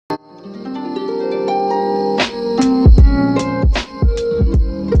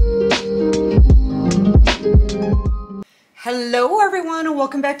Hello everyone and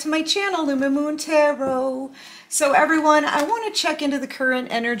welcome back to my channel, Lumen Tarot. So everyone, I want to check into the current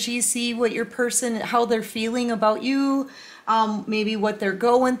energy, see what your person, how they're feeling about you, maybe what they're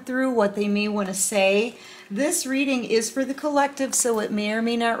going through, what they may want to say. This reading is for the collective, so it may or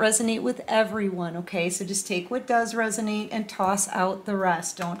may not resonate with everyone, okay? So just take what does resonate and toss out the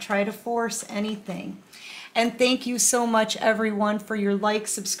rest. Don't try to force anything. And thank you so much everyone for your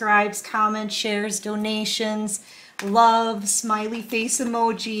likes, subscribes, comments, shares, donations, love, smiley face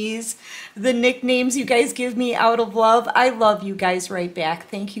emojis, the nicknames you guys give me out of love. I love you guys right back.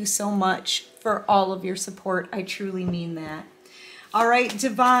 Thank you so much for all of your support. I truly mean that. All right,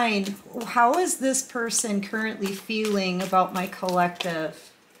 Divine, how is this person currently feeling about my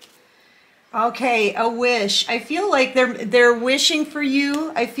collective? Okay, a wish. I feel like they're wishing for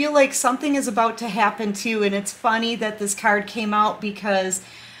you. I feel like something is about to happen too, and it's funny that this card came out because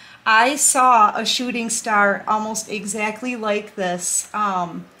I saw a shooting star almost exactly like this,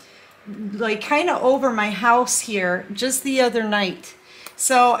 like kind of over my house here just the other night.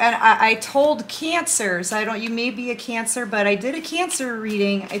 So, and I told Cancers, you may be a Cancer, but I did a Cancer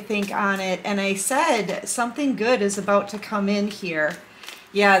reading, I think, on it, and I said something good is about to come in here.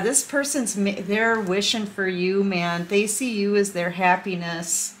 Yeah, this person's, they're wishing for you, man. They see you as their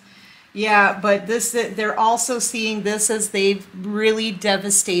happiness. Yeah, but they're also seeing this as they've really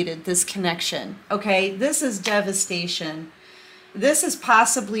devastated this connection. Okay, this is devastation. This is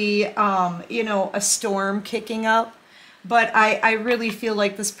possibly, you know, a storm kicking up. But I really feel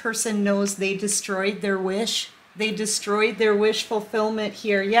like this person knows they destroyed their wish. They destroyed their wish fulfillment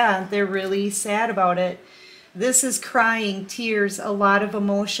here. Yeah, they're really sad about it. This is crying, tears, a lot of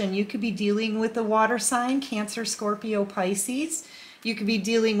emotion. You could be dealing with a water sign, Cancer, Scorpio, Pisces. You could be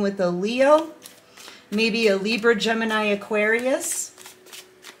dealing with a Leo, maybe a Libra, Gemini, Aquarius.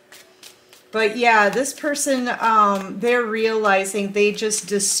 But yeah, this person, they're realizing they just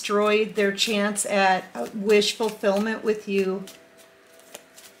destroyed their chance at wish fulfillment with you.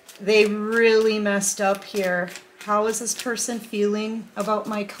 They really messed up here. How is this person feeling about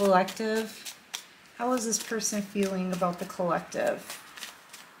my collective? How is this person feeling about the collective?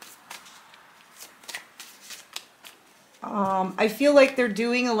 I feel like they're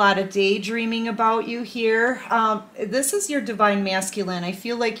doing a lot of daydreaming about you here. This is your Divine Masculine. I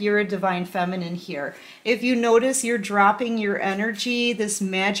feel like you're a Divine Feminine here. If you notice, you're dropping your energy, this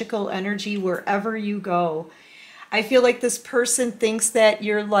magical energy, wherever you go. I feel like this person thinks that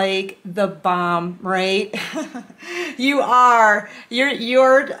you're like the bomb, right? You are.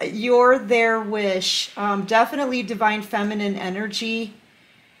 You're their wish. Definitely Divine Feminine energy.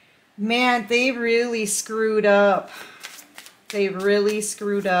 Man, they really screwed up. They really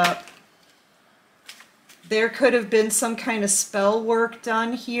screwed up. There could have been some kind of spell work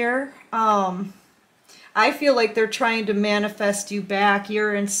done here. I feel like they're trying to manifest you back.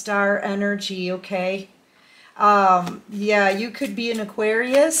 You're in star energy, okay? Yeah, you could be an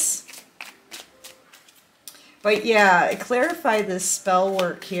Aquarius. But yeah, clarify this spell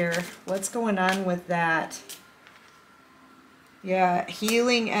work here. What's going on with that? Yeah,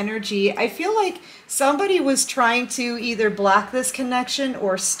 healing energy. I feel like somebody was trying to either block this connection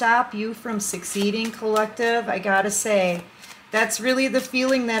or stop you from succeeding, collective. I gotta say, that's really the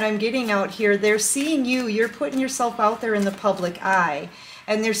feeling that I'm getting out here. They're seeing you. You're putting yourself out there in the public eye.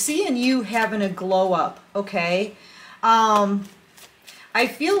 And they're seeing you having a glow up, okay? I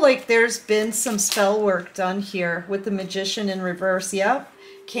feel like there's been some spell work done here with the Magician in reverse. Yep.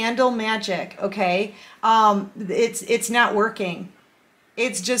 Candle magic, okay? It's not working.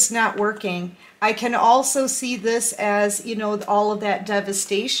 It's just not working. I can also see this as, you know, all of that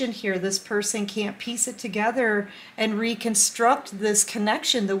devastation here. This person can't piece it together and reconstruct this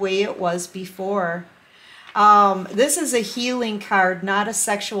connection the way it was before. This is a healing card, not a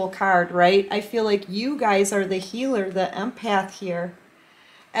sexual card, right? I feel like you guys are the healer, the empath here.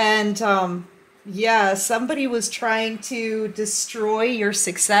 And, yeah, somebody was trying to destroy your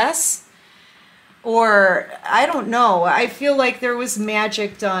success, or I don't know. I feel like there was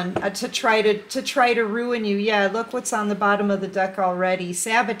magic done to try to ruin you. Yeah, look what's on the bottom of the deck already.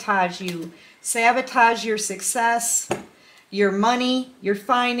 Sabotage you, sabotage your success, your money, your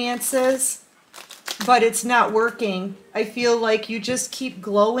finances. But it's not working. I feel like you just keep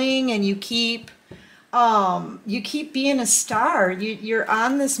glowing and you keep being a star. You're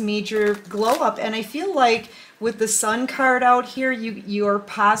on this major glow up, and I feel like with the Sun card out here, your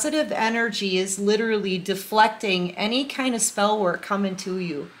positive energy is literally deflecting any kind of spell work coming to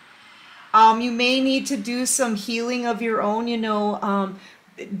you. You may need to do some healing of your own, you know,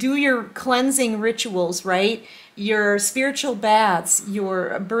 do your cleansing rituals, right? Your spiritual baths,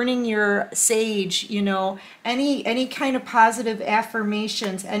 your burning your sage, you know, any kind of positive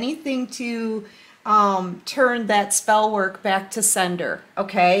affirmations, anything to turn that spell work back to sender,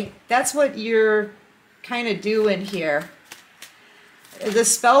 okay? That's what you're kind of doing here. The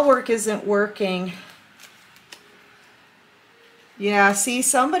spell work isn't working. Yeah, see,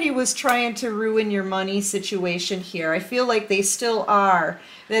 somebody was trying to ruin your money situation here. I feel like they still are.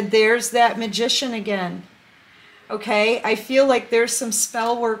 That there's that magician again. Okay, I feel like there's some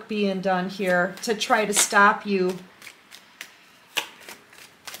spell work being done here to try to stop you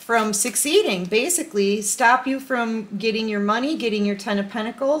from succeeding, basically. Stop you from getting your money, getting your Ten of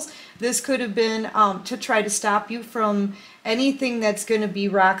Pentacles. This could have been to try to stop you from anything that's going to be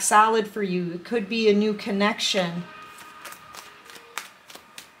rock solid for you. It could be a new connection.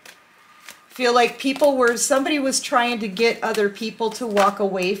 Feel like somebody was trying to get other people to walk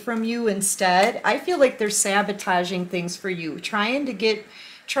away from you instead. I feel like they're sabotaging things for you, trying to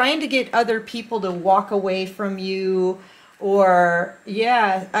get other people to walk away from you. Or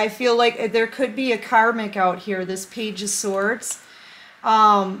yeah, I feel like there could be a karmic out here, this Page of Swords.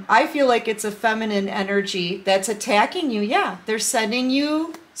 I feel like it's a feminine energy that's attacking you. Yeah, they're sending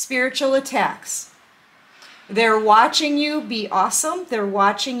you spiritual attacks. They're watching you be awesome. They're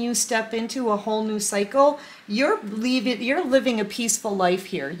watching you step into a whole new cycle. You're living a peaceful life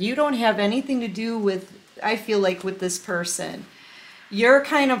here. You don't have anything to do with, I feel like, with this person. You're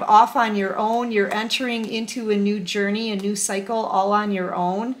kind of off on your own. You're entering into a new journey, a new cycle, all on your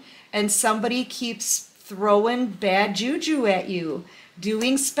own. And somebody keeps throwing bad juju at you,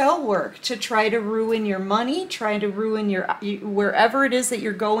 doing spell work to try to ruin your money, trying to ruin your, wherever it is that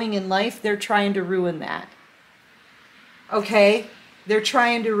you're going in life, they're trying to ruin that. Okay, they're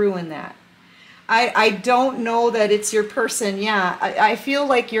trying to ruin that. I don't know that it's your person. Yeah, I feel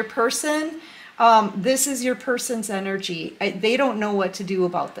like your person, this is your person's energy. They don't know what to do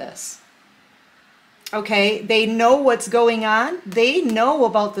about this. Okay, they know what's going on. They know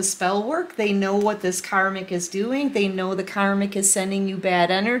about the spell work. They know what this karmic is doing. They know the karmic is sending you bad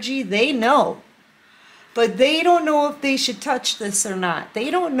energy. They know. But they don't know if they should touch this or not.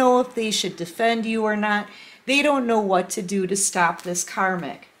 They don't know if they should defend you or not. They don't know what to do to stop this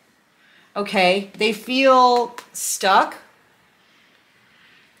karmic. Okay, they feel stuck,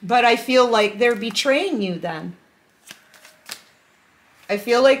 but I feel like they're betraying you then. I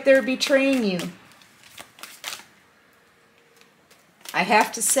feel like they're betraying you. I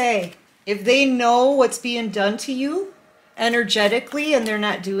have to say, if they know what's being done to you energetically and they're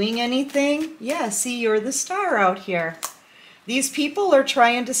not doing anything, yeah, see, you're the star out here. These people are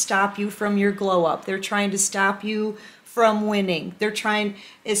trying to stop you from your glow up. They're trying to stop you from winning. They're trying,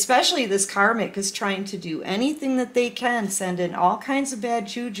 especially this karmic is trying to do anything that they can, send in all kinds of bad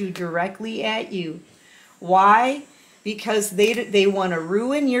juju directly at you. Why? Because they want to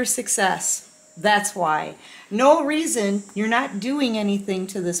ruin your success. That's why. No reason. You're not doing anything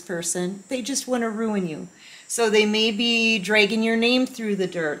to this person. They just want to ruin you. So they may be dragging your name through the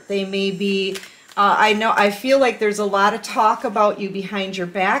dirt. They may be... I feel like there's a lot of talk about you behind your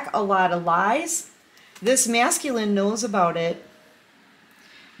back, a lot of lies. This masculine knows about it.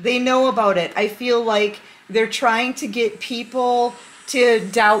 They know about it. I feel like they're trying to get people to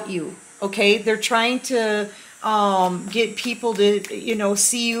doubt you, okay? They're trying to get people to, you know,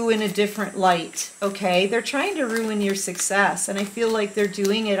 see you in a different light, okay? They're trying to ruin your success, and I feel like they're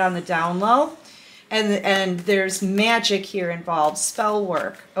doing it on the down low, and there's magic here involved, spell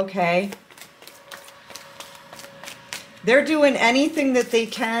work, okay? They're doing anything that they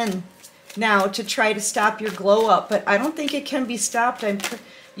can now to try to stop your glow up, but I don't think it can be stopped.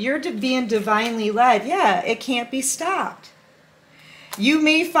 You're being divinely led. Yeah, it can't be stopped. You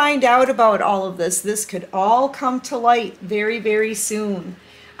may find out about all of this. This could all come to light very, very soon.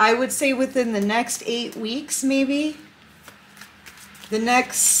 I would say within the next 8 weeks, maybe. The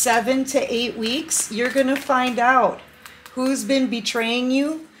next 7 to 8 weeks, you're going to find out who's been betraying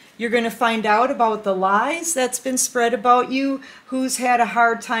you. You're going to find out about the lies that's been spread about you, who's had a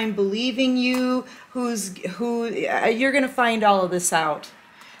hard time believing you, you're going to find all of this out.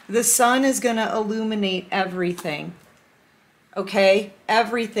 The sun is going to illuminate everything. Okay?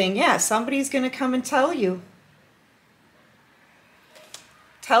 Everything. Yeah, somebody's going to come and tell you.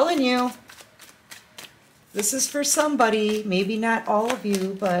 Telling you. This is for somebody, maybe not all of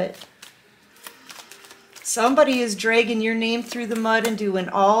you, but somebody is dragging your name through the mud and doing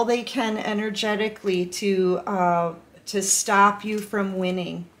all they can energetically to stop you from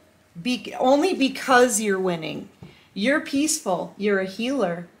winning. Only because you're winning. You're peaceful. You're a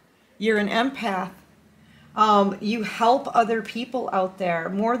healer. You're an empath. You help other people out there.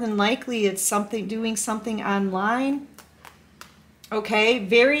 More than likely, it's something, doing something online. Okay,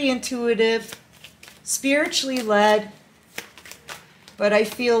 very intuitive, spiritually led. But I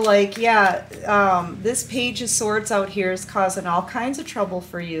feel like, yeah, this Page of Swords out here is causing all kinds of trouble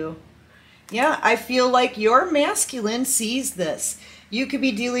for you. Yeah, I feel like your masculine sees this. You could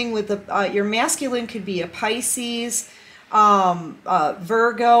be dealing with, your masculine could be a Pisces,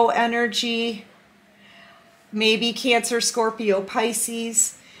 Virgo energy, maybe Cancer, Scorpio,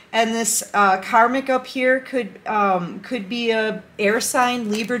 Pisces. And this karmic up here could be a air sign,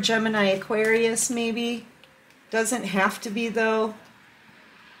 Libra, Gemini, Aquarius maybe. Doesn't have to be though.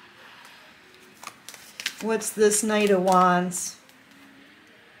 What's this Knight of Wands?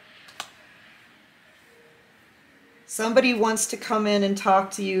 Somebody wants to come in and talk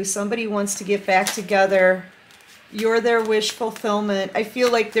to you. Somebody wants to get back together. You're their wish fulfillment. I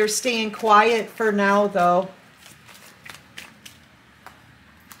feel like they're staying quiet for now though.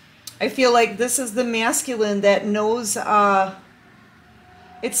 I feel like this is the masculine that knows,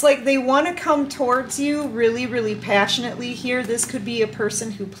 it's like they want to come towards you really, really passionately here. This could be a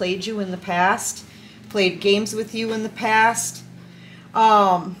person who played you in the past, played games with you in the past.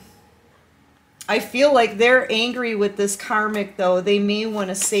 I feel like they're angry with this karmic though. They may want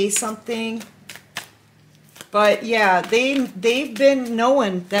to say something. But yeah, they've been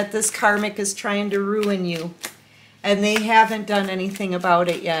knowing that this karmic is trying to ruin you. And they haven't done anything about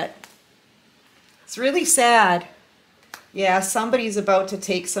it yet. It's really sad. Yeah, somebody's about to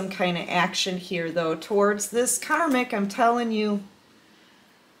take some kind of action here, though, towards this karmic. I'm telling you.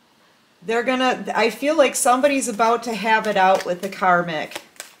 They're gonna, I feel like somebody's about to have it out with the karmic.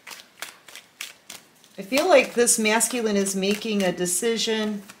 I feel like this masculine is making a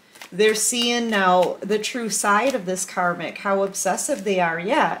decision. They're seeing now the true side of this karmic, how obsessive they are.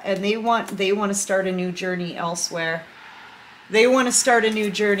 Yeah, and they want to start a new journey elsewhere. They want to start a new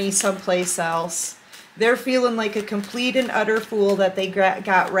journey someplace else. They're feeling like a complete and utter fool that they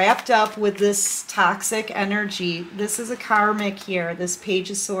got wrapped up with this toxic energy. This is a karmic here, this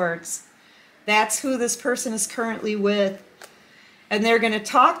Page of Swords. That's who this person is currently with. And they're going to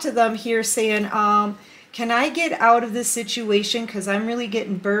talk to them here saying, can I get out of this situation because I'm really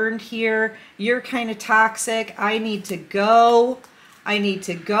getting burned here. You're kind of toxic. I need to go. I need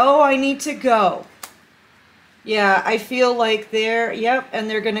to go. I need to go. Yeah, I feel like they're, yep, and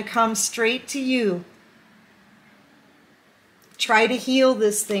they're going to come straight to you. Try to heal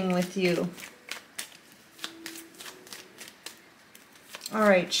this thing with you. All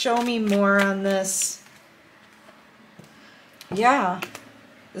right, show me more on this. Yeah,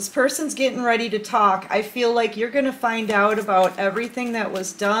 this person's getting ready to talk. I feel like you're going to find out about everything that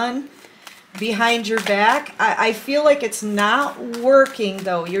was done behind your back. I feel like it's not working,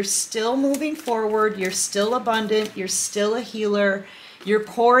 though. You're still moving forward. You're still abundant. You're still a healer. You're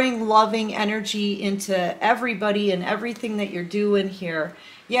pouring loving energy into everybody and everything that you're doing here.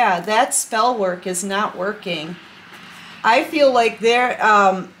 Yeah, that spell work is not working. I feel like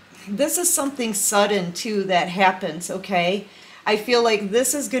this is something sudden, too, that happens, okay? I feel like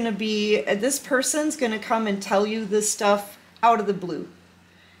this is going to be, this person's going to come and tell you this stuff out of the blue.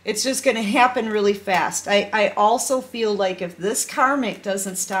 It's just going to happen really fast. I also feel like if this karmic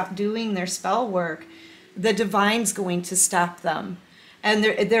doesn't stop doing their spell work, the divine's going to stop them. And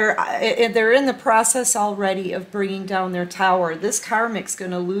they're in the process already of bringing down their tower. This karmic's going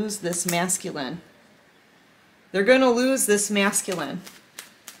to lose this masculine. They're going to lose this masculine.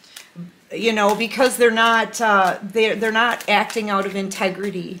 You know, because they're not acting out of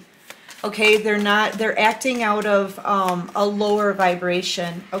integrity. Okay, they're acting out of a lower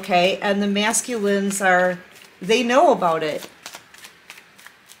vibration, okay? And the masculines they know about it.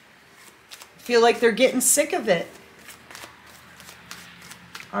 Feel like they're getting sick of it.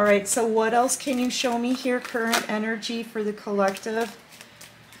 All right, so what else can you show me here? Current energy for the collective.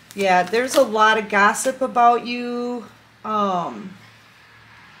 Yeah, there's a lot of gossip about you. Oh,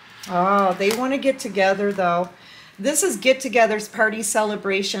 they want to get together, though. This is get-togethers, party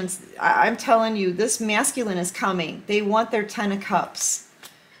celebrations. I'm telling you, this masculine is coming. They want their 10 of Cups.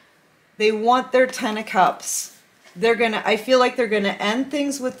 They want their 10 of Cups. I feel like they're gonna end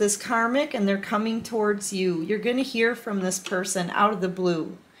things with this karmic, and they're coming towards you. You're gonna hear from this person out of the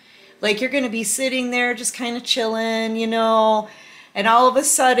blue. Like, you're gonna be sitting there just kind of chilling, you know, and all of a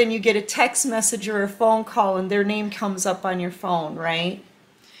sudden you get a text message or a phone call and their name comes up on your phone, right?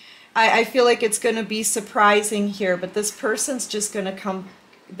 I feel like it's going to be surprising here, but this person's just going to come,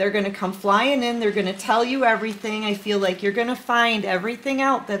 they're going to come flying in, they're going to tell you everything. I feel like you're going to find everything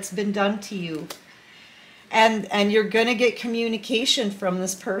out that's been done to you. And you're going to get communication from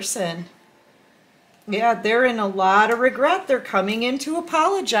this person. Yeah, they're in a lot of regret. They're coming in to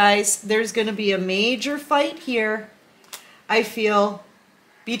apologize. There's going to be a major fight here, I feel,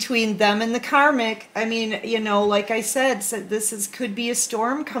 between them and the karmic. I mean, you know, like I said, so this could be a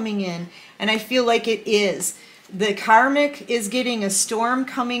storm coming in, and I feel like it is. The karmic is getting a storm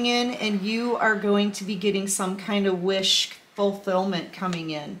coming in, and you are going to be getting some kind of wish fulfillment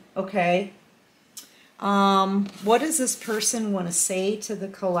coming in, okay? What does this person want to say to the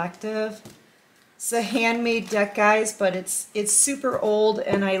collective? It's a handmade deck, guys, but it's super old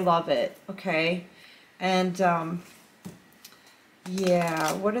and I love it, okay? And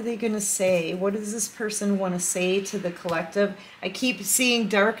yeah, what are they going to say? What does this person want to say to the collective? I keep seeing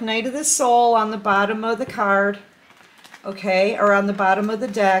Dark Night of the Soul on the bottom of the card, okay, or on the bottom of the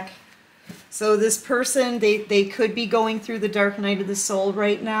deck. So this person, they could be going through the Dark Night of the Soul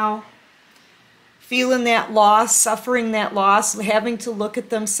right now, feeling that loss, suffering that loss, having to look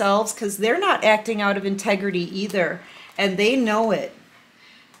at themselves, because they're not acting out of integrity either, and they know it.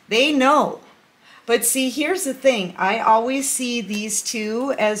 They know. But see, here's the thing. I always see these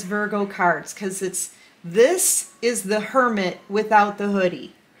two as Virgo cards, because this is the Hermit without the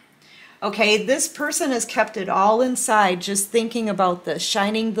hoodie. Okay, this person has kept it all inside, just thinking about this,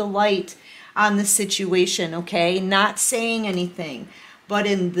 shining the light on the situation, okay, not saying anything. But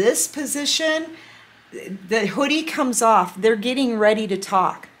in this position, the hoodie comes off. They're getting ready to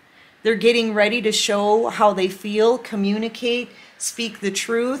talk. They're getting ready to show how they feel, communicate, speak the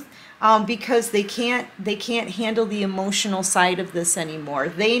truth, because they can't handle the emotional side of this anymore.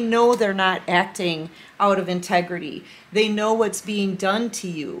 They know they're not acting out of integrity. They know what's being done to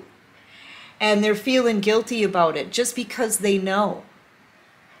you, and they're feeling guilty about it just because they know.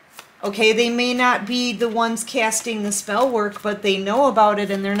 Okay, they may not be the ones casting the spell work, but they know about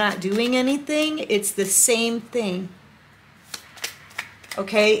it and they're not doing anything. It's the same thing.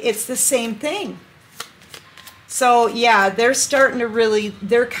 Okay, it's the same thing. So yeah, they're starting to really,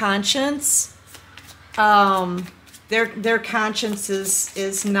 their conscience, their conscience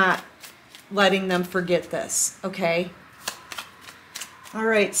is not letting them forget this, okay? All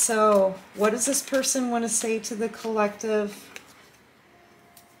right, so what does this person want to say to the collective?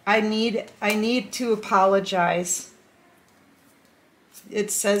 I need to apologize.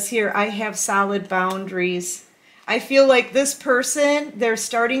 It says here, I have solid boundaries. I feel like this person, they're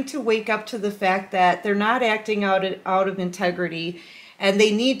starting to wake up to the fact that they're not acting out of integrity, and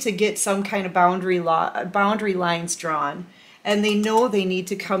they need to get some kind of boundary lines drawn. And they know they need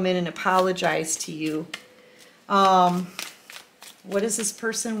to come in and apologize to you. What does this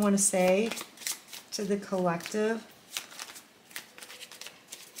person want to say to the collective?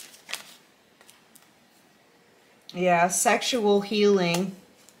 Yeah, sexual healing.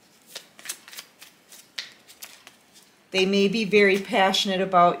 They may be very passionate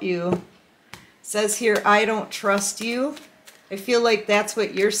about you. It says here, I don't trust you. I feel like that's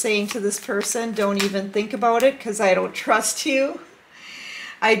what you're saying to this person. Don't even think about it, because I don't trust you.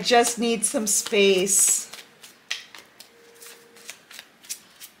 I just need some space.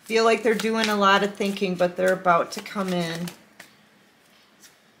 Feel like they're doing a lot of thinking, but they're about to come in.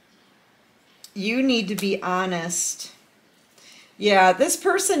 You need to be honest. Yeah, this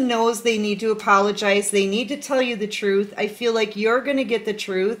person knows they need to apologize. They need to tell you the truth. I feel like you're going to get the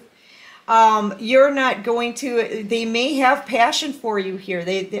truth. You're not going to, they may have passion for you here.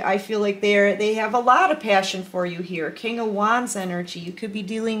 I feel like they have a lot of passion for you here. King of Wands energy. You could be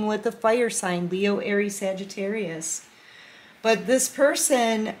dealing with a fire sign, Leo, Aries, Sagittarius. But this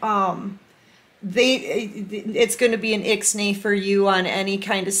person, it's going to be an ixnay for you on any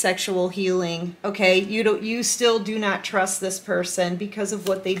kind of sexual healing. Okay, you still do not trust this person because of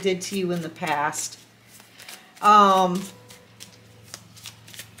what they did to you in the past.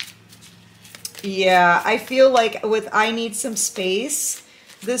 Yeah, I feel like with I need some space,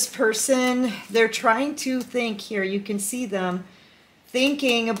 this person, they're trying to think here. You can see them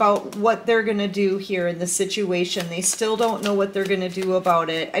thinking about what they're going to do here in the situation. They still don't know what they're going to do about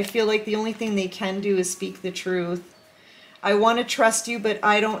it. I feel like the only thing they can do is speak the truth. I want to trust you, but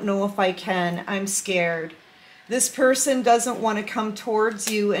I don't know if I can. I'm scared. This person doesn't want to come towards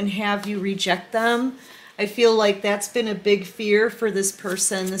you and have you reject them. I feel like that's been a big fear for this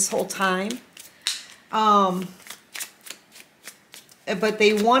person this whole time. But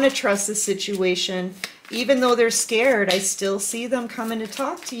they want to trust the situation. Even though they're scared, I still see them coming to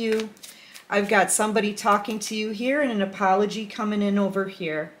talk to you. I've got somebody talking to you here and an apology coming in over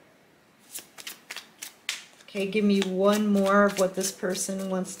here. Okay, give me one more of what this person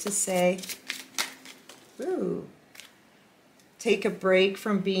wants to say. Ooh. Take a break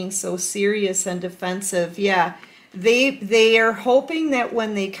from being so serious and defensive. Yeah, they are hoping that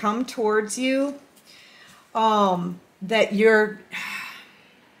when they come towards you, that you're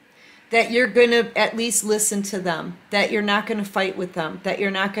going to at least listen to them, that you're not going to fight with them, that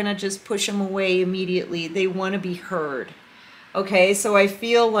you're not going to just push them away immediately. They want to be heard. Okay, so I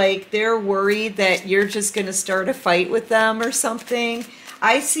feel like they're worried that you're just going to start a fight with them or something.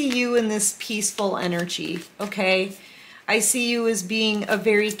 I see you in this peaceful energy, okay? I see you as being a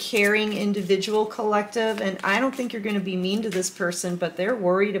very caring individual collective, and I don't think you're going to be mean to this person, but they're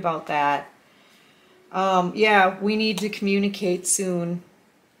worried about that. Yeah, we need to communicate soon.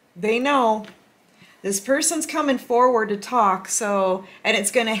 They know. This person's coming forward to talk, so, and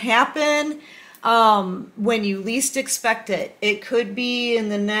it's going to happen when you least expect it. It could be in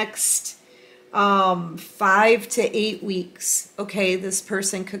the next 5 to 8 weeks. Okay, this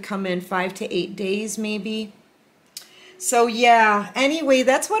person could come in 5 to 8 days maybe. So yeah, anyway,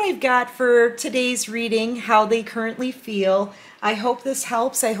 that's what I've got for today's reading, how they currently feel. I hope this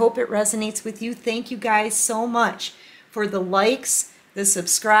helps. I hope it resonates with you. Thank you guys so much for the likes, the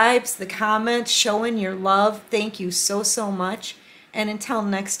subscribes, the comments, showing your love. Thank you so, so much. And until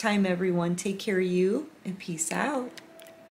next time, everyone, take care of you and peace out.